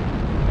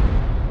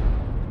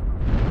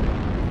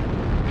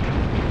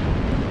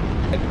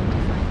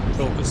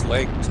 Stalker's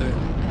leg too.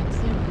 At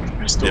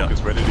 0%.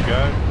 Stalker's ready to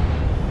go.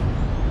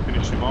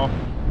 Finish him off.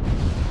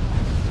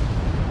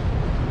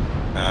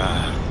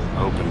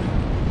 Open.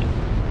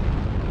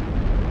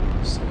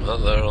 Something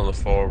there on the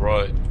far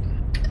right.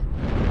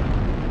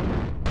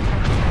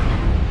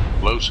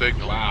 Low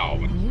signal. Wow.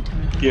 New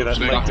target. Yeah, that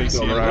Stalker's leg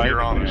still DCN right here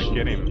Raven. on us.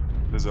 Get him.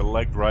 There's a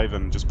legged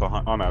Raven just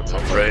behind. Oh no, it's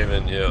not.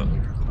 Raven, yeah.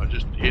 I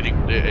just hit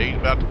him. He's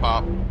about to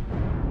pop. God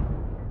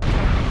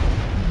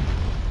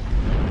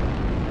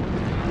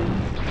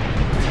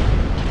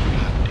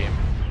damn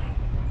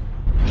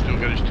it. Still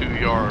got his 2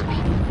 yards.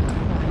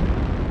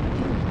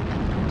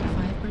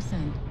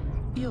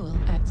 Fuel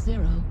at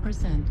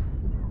 0%.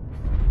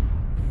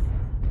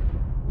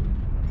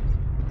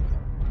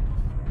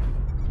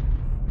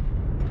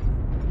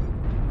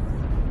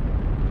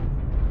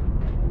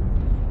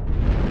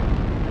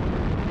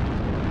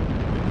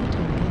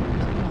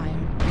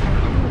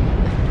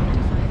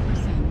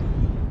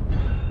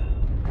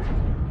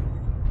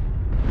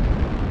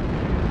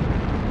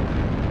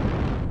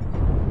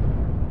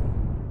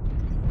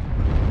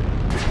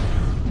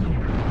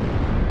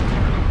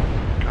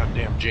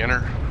 Goddamn Jenner.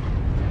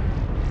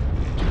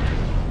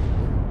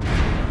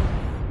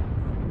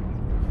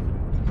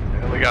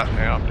 Hell, they got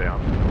now. I'm down.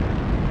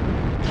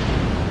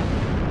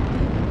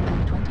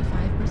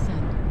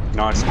 25%.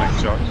 Nice, Mac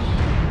shot.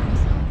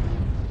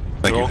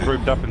 Thank We're you. all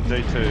grouped up in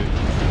D2.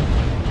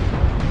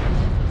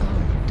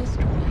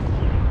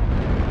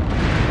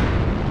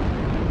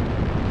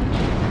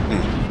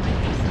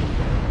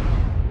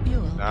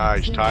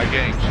 Nice, tie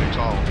game,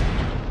 6-all.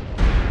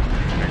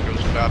 There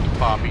goes about to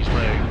pop his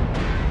leg.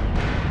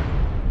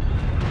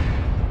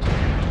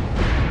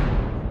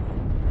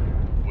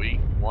 We,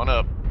 1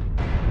 up.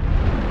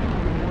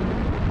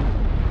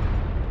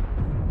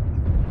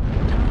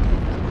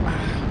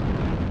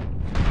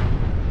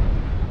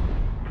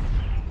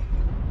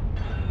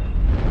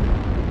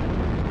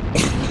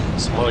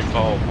 Somebody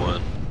called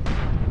one.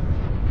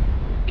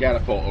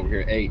 Catapult over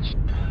here, H.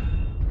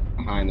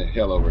 Behind the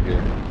hill over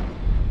here.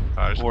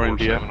 Or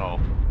India. 7-all.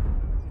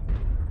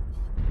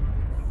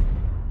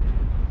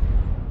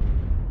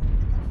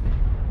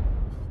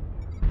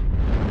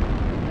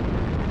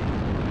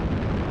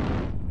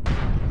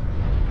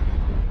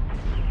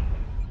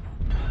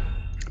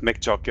 Mech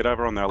Jock, get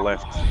over on their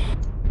left.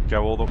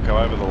 Go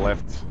over the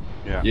left.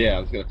 Yeah. Yeah, I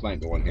was gonna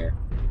flank the one here.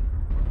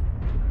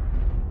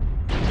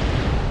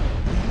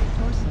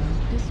 Torso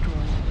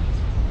destroyed.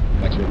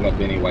 Actually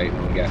left anyway,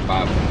 only got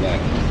 5 of them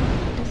left.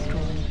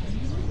 Destroyed.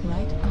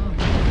 Right arm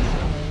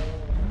destroyed.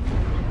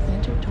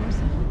 Center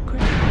torso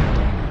critical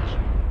damage.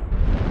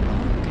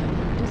 Auto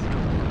cannon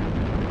destroyed.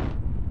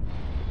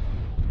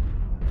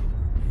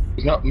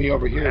 He's helping me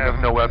over here. I have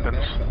no behind on weapons.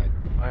 that side.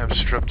 I am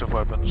stripped of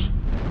weapons.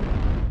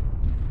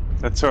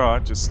 That's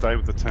alright, just stay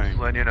with the team. Just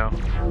letting you know.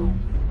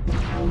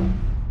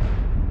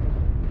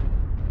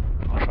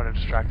 I'll try to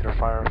distract their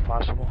fire if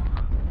possible.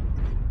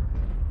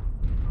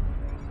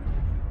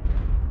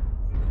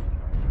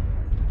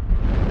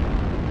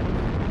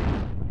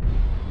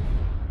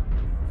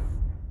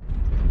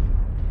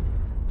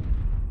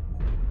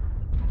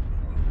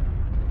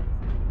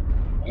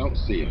 I don't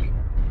see him.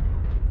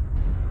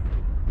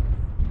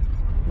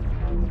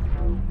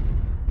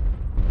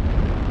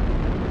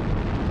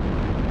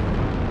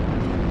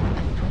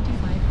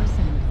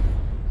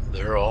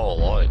 They're all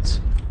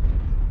lights.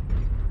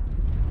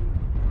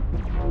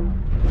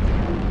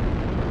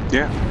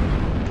 Yeah.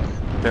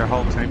 Their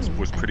whole team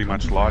was pretty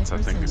much lights, I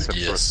think, except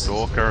for a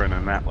Stalker and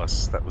an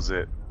Atlas. That was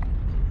it.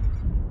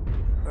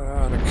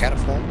 And a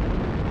catapult.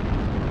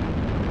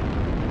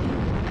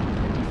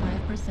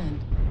 25%.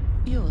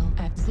 Fuel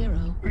at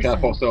 0%. The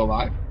catapult still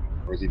alive?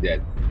 Or is he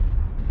dead?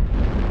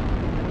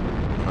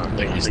 I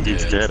think I think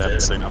he's dead. I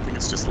haven't seen nothing.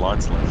 It's just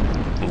lights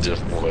left.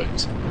 Just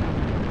wait.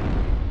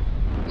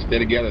 Stay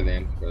together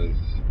then, because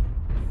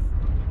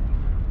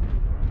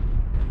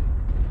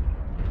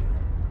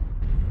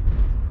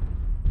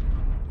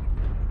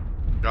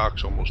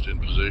Jock's almost in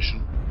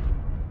position.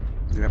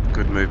 Yep,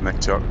 good move, Mech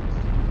Jock.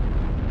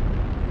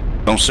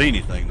 Don't see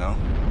anything though.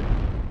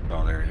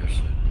 Oh, there he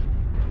is.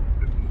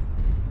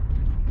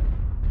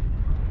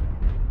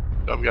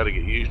 I've got to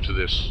get used to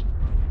this.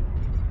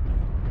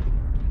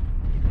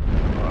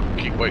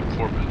 Keep waiting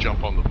for him to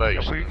jump on the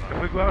base. If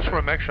we go out where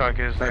a mech shock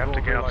is, they have to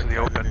get out to the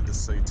open. Into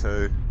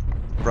C2.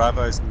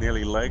 Bravo's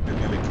nearly legged and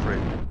nearly crit.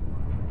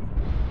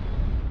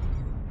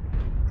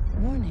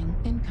 Warning,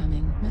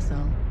 incoming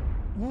missile.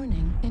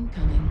 Warning,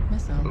 incoming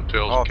missile.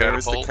 Hotel's There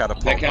is the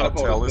catapult. That catapult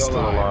Hotel is is still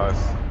alive.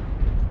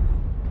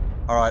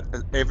 Alright,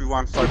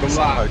 everyone focus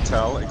on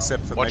Hotel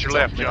except for Watch Mech your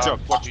left, Jock. Mech Jock.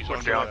 Jock, watch He's your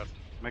on your left. left.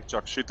 Mech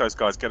Jock, shoot those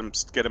guys. Get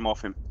him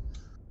off him.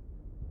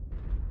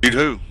 Shoot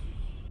who?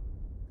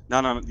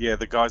 No, yeah,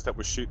 the guys that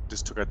were shooting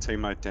just took our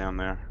teammate down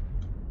there.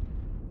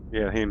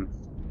 Yeah, him.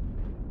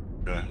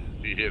 Okay.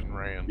 He hit and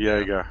ran. Yeah,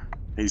 you go.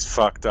 He's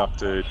fucked up,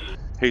 dude.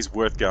 He's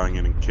worth going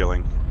in and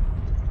killing.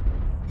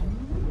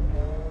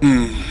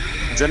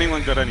 Has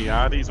anyone got any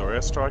RDs or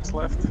airstrikes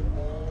left?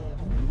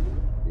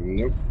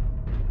 nope.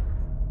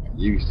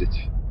 Used it.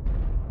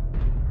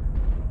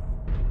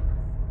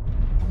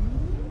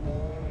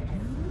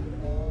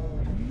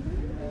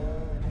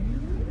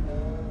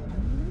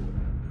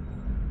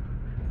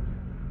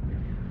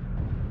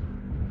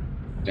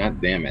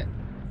 God damn it.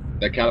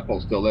 That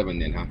catapult's still living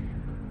then, huh?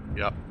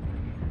 Yep.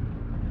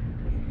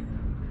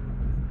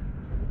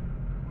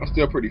 I'm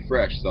still pretty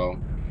fresh, so.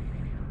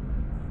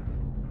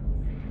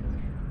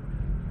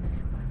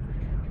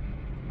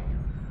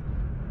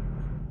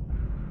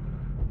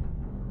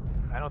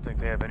 don't think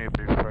they have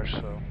anybody fresh,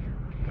 so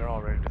they're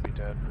all ready to be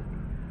dead.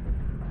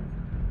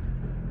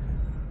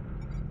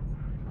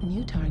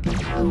 New target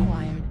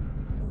acquired.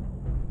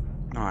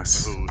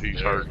 Nice. Ooh, he's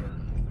hurt.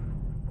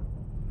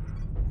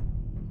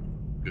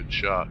 Good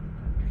shot.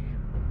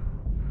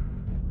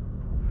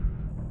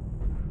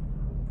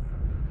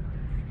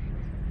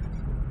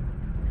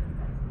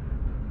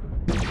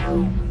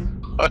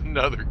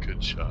 Another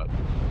good shot.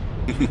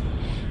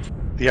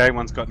 The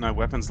A1's got no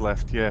weapons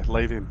left. Yeah,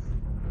 leave him.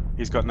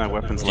 He's got no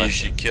weapons You left.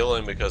 should kill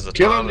him because the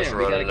Kill time him is then.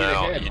 We gotta running get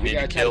out. ahead. You We need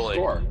gotta to try to kill him.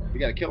 score. We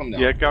gotta kill him now.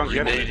 Yeah, go and You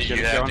get him. need Get you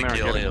him, have go in to there and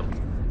kill get him. him.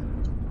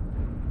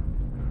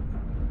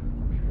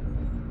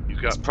 He's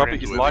got Probably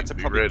friends his with lights him. are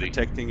Be probably ready.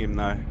 detecting him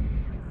though.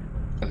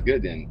 That's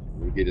good then.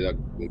 We get it up.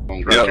 We're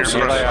going Right Here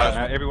there. they are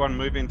now. Everyone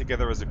move in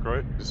together as a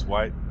group. Just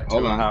wait.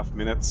 Hold on. 2.5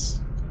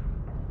 minutes.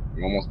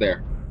 I'm almost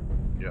there.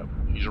 Yep,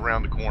 he's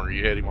around the corner.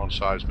 You had him on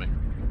seismic.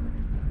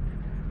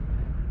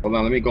 Hold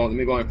on. Let me go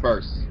in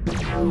first.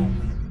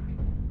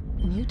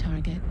 New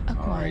target All right,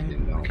 acquired.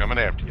 then. No. Coming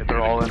after you. They're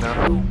all in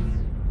there.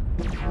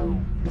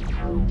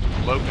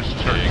 Locust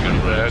is hurting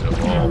good bad.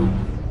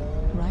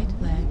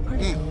 Right leg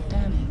critical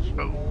damage.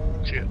 Oh,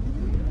 shit.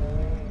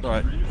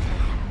 Alright.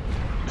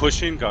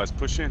 Push in, guys.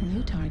 Push in.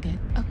 New target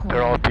acquired.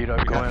 They're all beat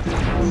up. Go in.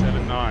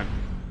 7-9.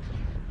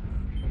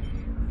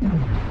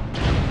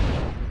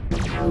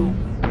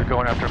 They're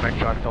going after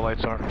Mechwarrior. The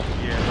lights aren't.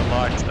 Yeah, the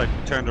lights, they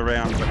turned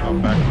around but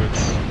not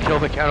backwards. Kill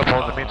the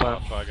catapult in the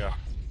meantime. Bugger.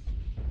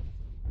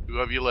 Who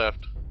have you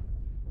left?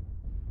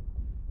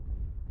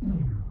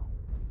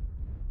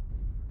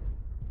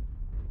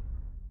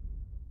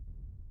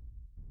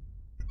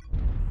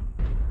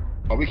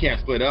 Oh, we can't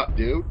split up,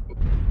 dude. What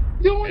are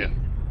you doing? Yeah.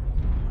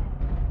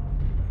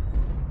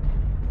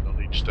 They'll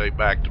need to stay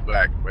back to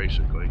back,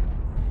 basically.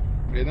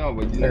 You know,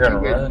 but They're gonna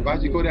run.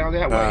 why'd you go down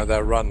that way?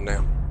 They're running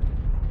now.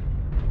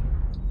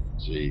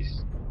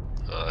 Jeez.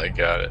 I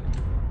got it.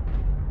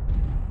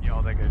 Yeah,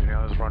 all they gotta do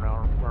now is run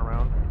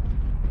around.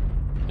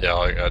 Yeah,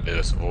 all I gotta do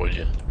is avoid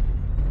you.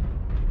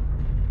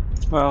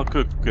 Well,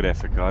 good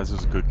effort, guys. It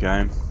was a good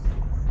game.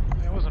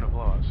 Yeah, it wasn't a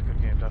blowout. It's a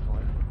good game,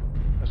 definitely.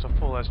 It's a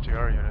full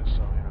STR unit, so, you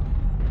know,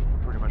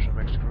 pretty much a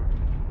mixed group.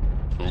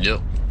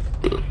 Yep.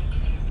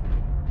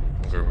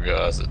 Group of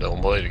guys that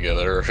don't play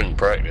together in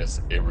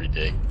practice every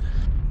day.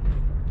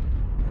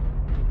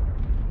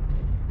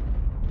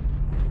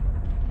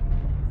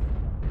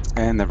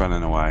 And they're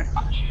running away.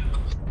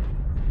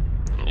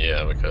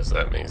 Yeah, because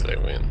that means they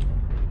win.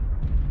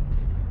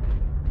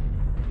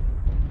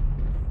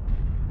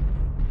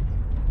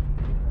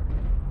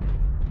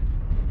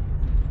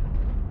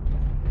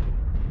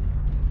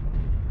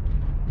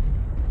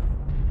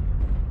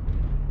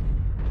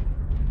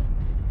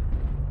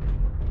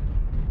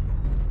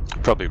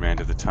 Probably ran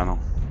to the tunnel.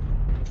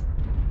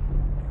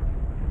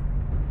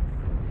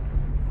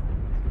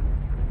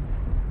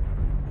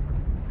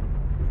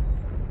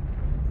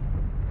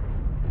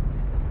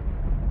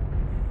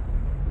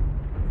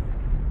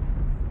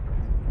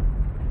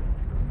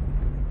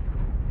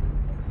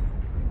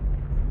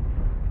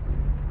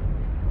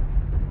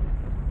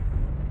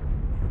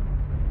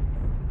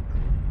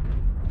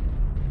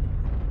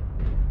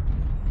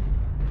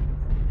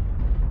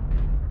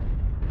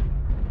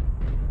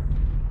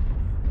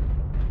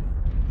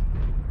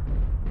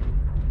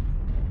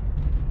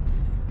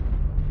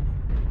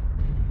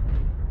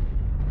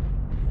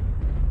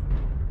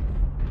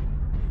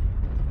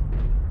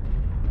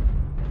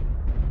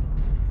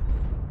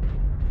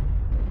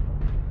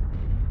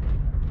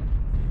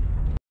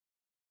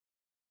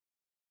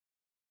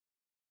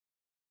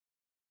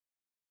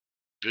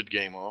 Good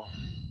game, all.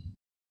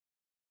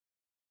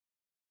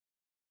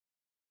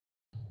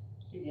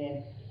 Good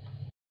game.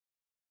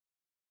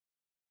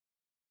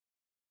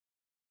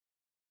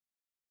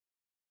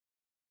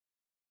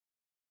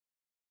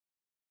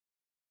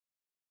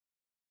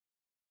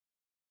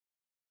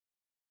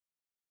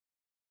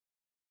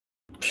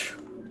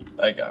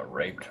 I got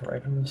raped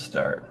right from the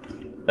start.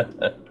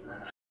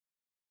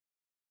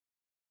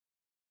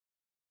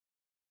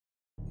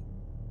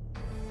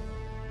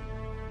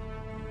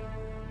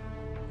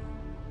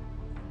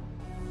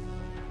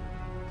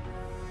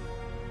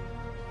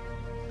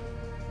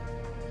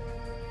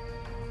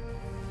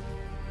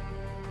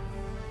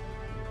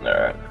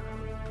 Alright.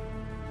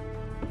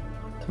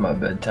 It's my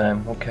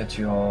bedtime. We'll catch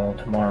you all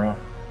tomorrow.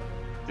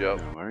 Yep,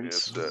 No worries.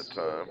 it's that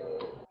time.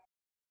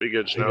 Be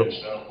good, Snow.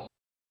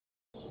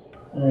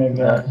 Alright,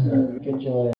 guys. Catch you later.